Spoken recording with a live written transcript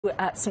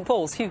at St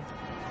Paul's. Hugh.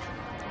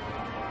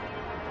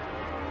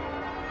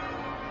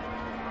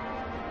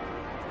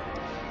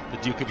 The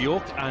Duke of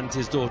York and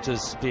his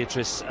daughters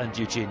Beatrice and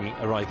Eugenie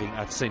arriving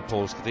at St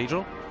Paul's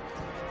Cathedral.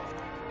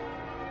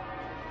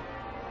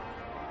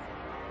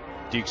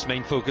 Duke's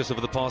main focus over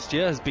the past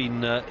year has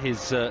been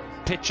his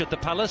pitch at the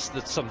palace.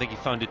 That's something he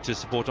founded to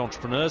support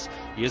entrepreneurs.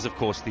 He is, of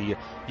course, the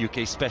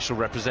UK Special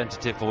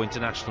Representative for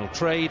International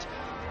Trade.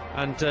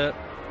 And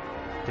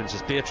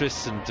Princess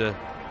Beatrice and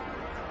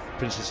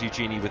Princess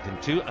Eugenie with him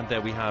too. And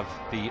there we have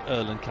the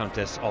Earl and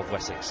Countess of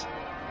Wessex.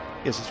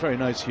 Yes, it's very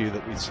nice, Hugh,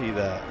 that we see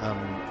there,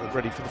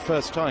 ready for the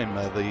first time,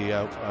 the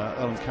Earl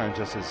and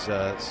Countess's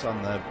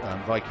son there,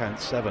 Viscount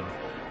Severn,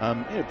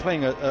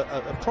 playing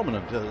a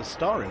prominent,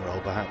 starring role,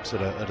 perhaps,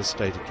 at a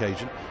state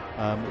occasion.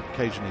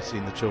 Occasionally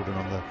seen the children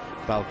on the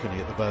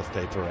balcony at the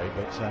birthday parade,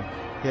 but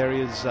here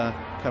he is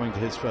coming to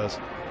his first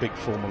big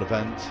formal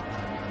event,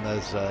 and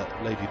there's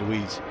Lady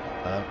Louise,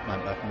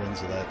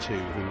 Mountbatten-Windsor there too,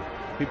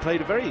 who played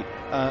a very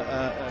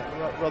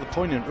rather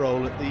poignant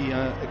role at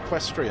the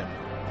equestrian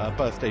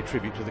birthday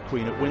tribute to the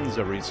Queen at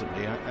Windsor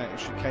recently.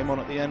 She came on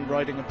at the end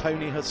riding a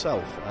pony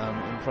herself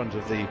in front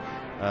of the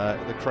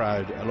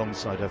crowd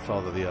alongside her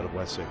father, the Earl of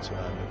Wessex. The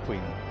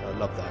Queen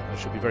loved that. I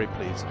should be very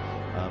pleased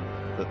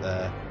that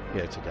they're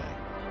here today.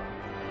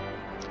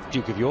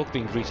 Duke of York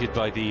being greeted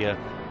by the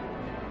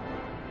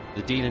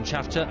Dean and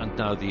Chapter and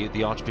now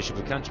the Archbishop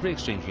of Canterbury,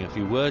 exchanging a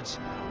few words.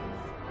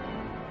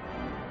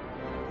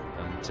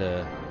 And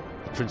the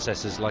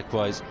princesses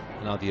likewise,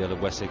 now the Earl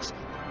of Wessex.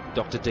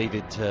 Dr.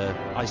 David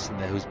Eisen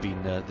there, who's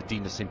been the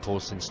Dean of St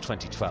Paul's since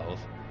 2012.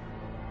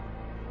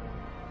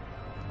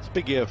 It's a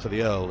big year for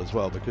the Earl as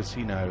well, because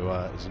he now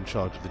is in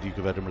charge of the Duke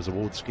of Edinburgh's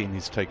award scheme.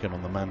 He's taken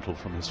on the mantle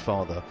from his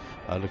father,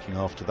 looking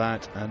after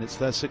that, and it's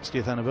their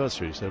 60th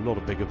anniversary, so a lot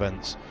of big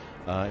events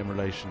in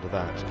relation to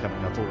that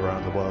coming up all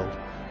around the world.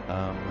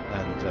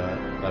 And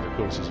that, of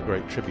course, is a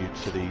great tribute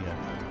to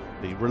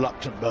the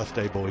reluctant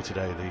birthday boy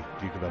today,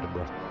 the Duke of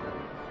Edinburgh.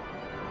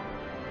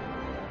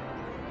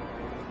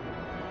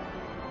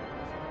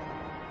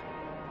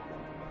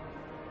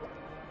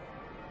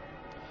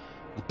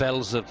 The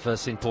bells of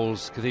St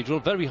Paul's Cathedral.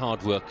 Very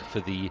hard work for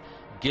the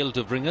Guild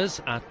of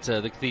Ringers at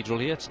the Cathedral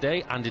here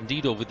today, and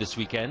indeed over this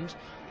weekend.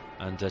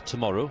 And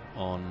tomorrow,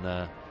 on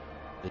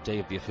the day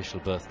of the official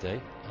birthday,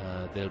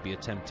 they'll be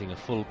attempting a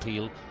full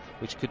peal,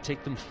 which could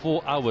take them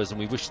 4 hours, and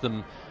we wish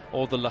them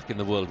all the luck in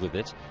the world with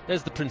it.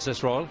 There's the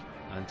Princess Royal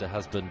and her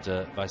husband,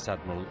 Vice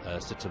Admiral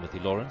Sir Timothy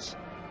Laurence.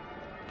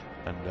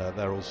 And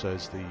there also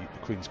is the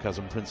Queen's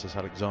cousin, Princess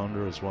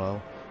Alexandra, as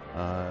well.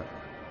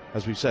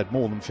 As we've said,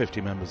 more than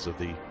 50 members of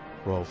the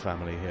royal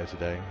family here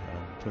today.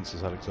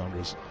 Princess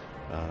Alexandra's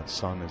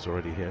son is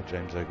already here,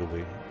 James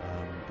Ogilvy,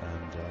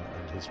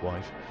 and his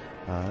wife.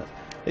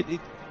 It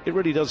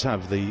really does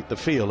have the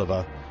feel of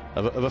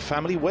a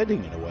family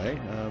wedding in a way.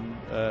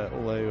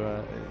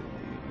 Although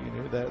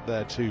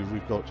there too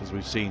we've got, as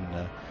we've seen,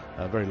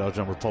 a very large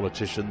number of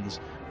politicians.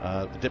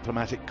 The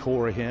diplomatic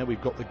corps are here. We've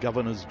got the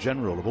governors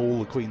general of all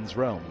the Queen's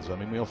realms. I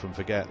mean, we often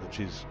forget that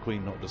she's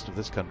Queen not just of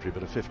this country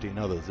but of 15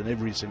 others, and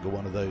every single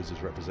one of those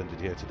is represented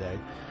here today.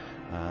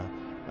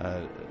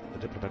 The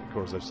diplomatic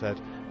corps, as I've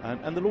said,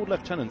 and the Lord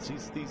Lieutenants,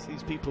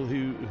 these people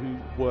who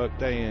work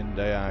day in,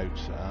 day out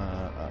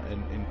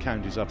in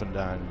counties up and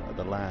down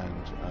the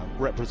land,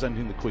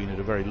 representing the Queen at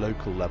a very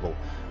local level,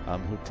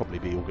 who'll probably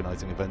be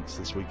organising events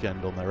this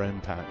weekend on their own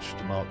patch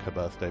to mark her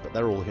birthday, but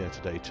they're all here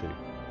today too.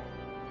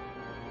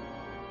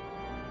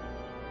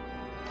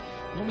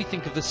 When we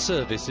think of the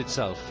service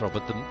itself,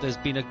 Robert, there's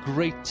been a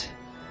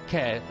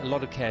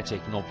lot of care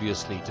taken,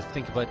 obviously, to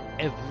think about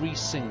every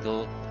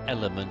single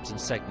element and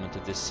segment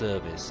of this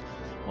service.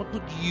 What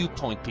would you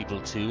point people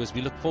to as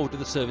we look forward to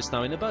the service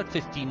now in about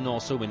 15 or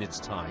so minutes'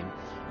 time?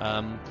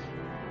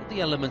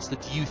 The elements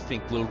that you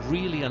think will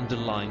really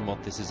underline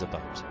what this is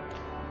about?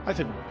 I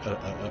think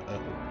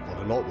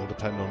a lot will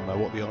depend on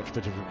what the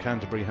Archbishop of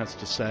Canterbury has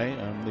to say.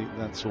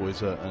 That's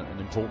always an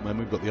important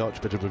moment. We've got the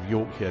Archbishop of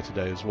York here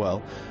today as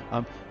well.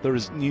 There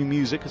is new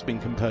music has been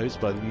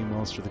composed by the new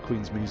Master of the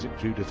Queen's Music,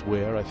 Judith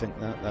Weir. I think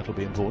that'll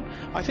be important.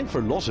 I think for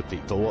a lot of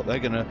people, what they're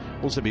going to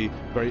also be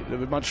very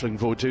much looking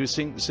forward to is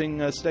seeing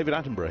Sir David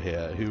Attenborough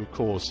here, who of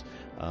course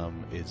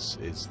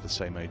is the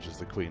same age as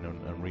the Queen,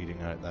 and reading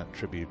out that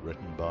tribute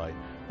written by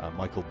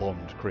Michael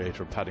Bond,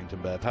 creator of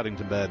Paddington Bear.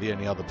 Paddington Bear, the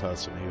only other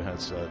person who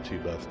has 2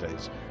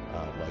 birthdays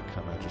like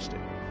Her Majesty.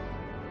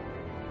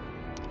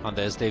 And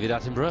there's David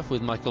Attenborough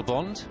with Michael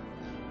Bond,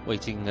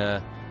 waiting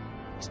to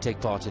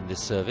take part in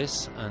this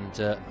service,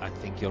 and I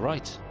think you're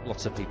right.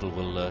 Lots of people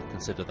will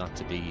consider that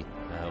to be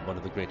one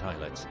of the great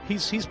highlights.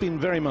 He's been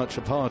very much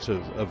a part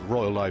of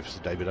royal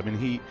life, David. I mean,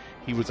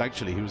 he was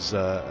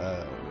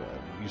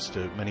used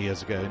to, many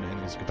years ago, in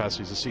his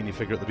capacity as a senior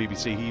figure at the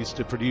BBC, he used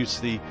to produce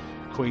the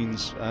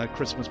Queen's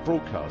Christmas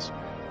broadcast,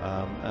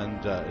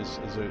 and is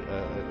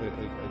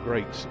a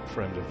great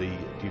friend of the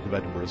Duke of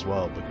Edinburgh as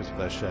well, because of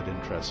their shared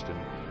interest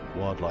in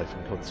wildlife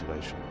and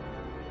conservation.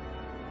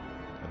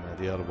 And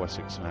the Earl of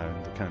Wessex now,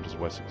 and the Countess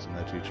of Wessex and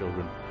their 2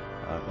 children,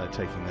 they're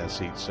taking their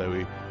seats.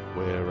 So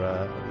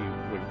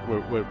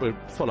we're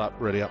full up,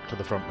 really up to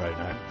the front row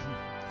now.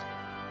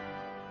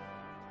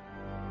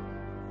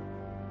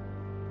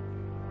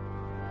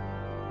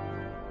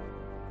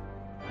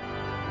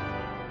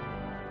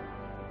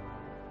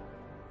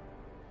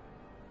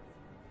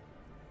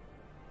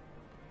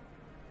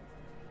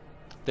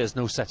 There's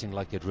no setting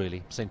like it,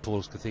 really. St.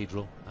 Paul's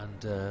Cathedral,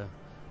 and the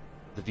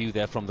view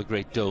there from the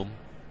Great Dome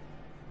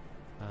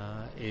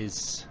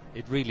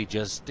it really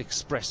just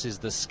expresses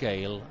the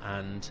scale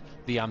and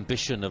the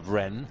ambition of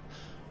Wren.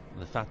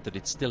 And the fact that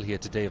it's still here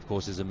today, of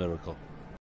course, is a miracle.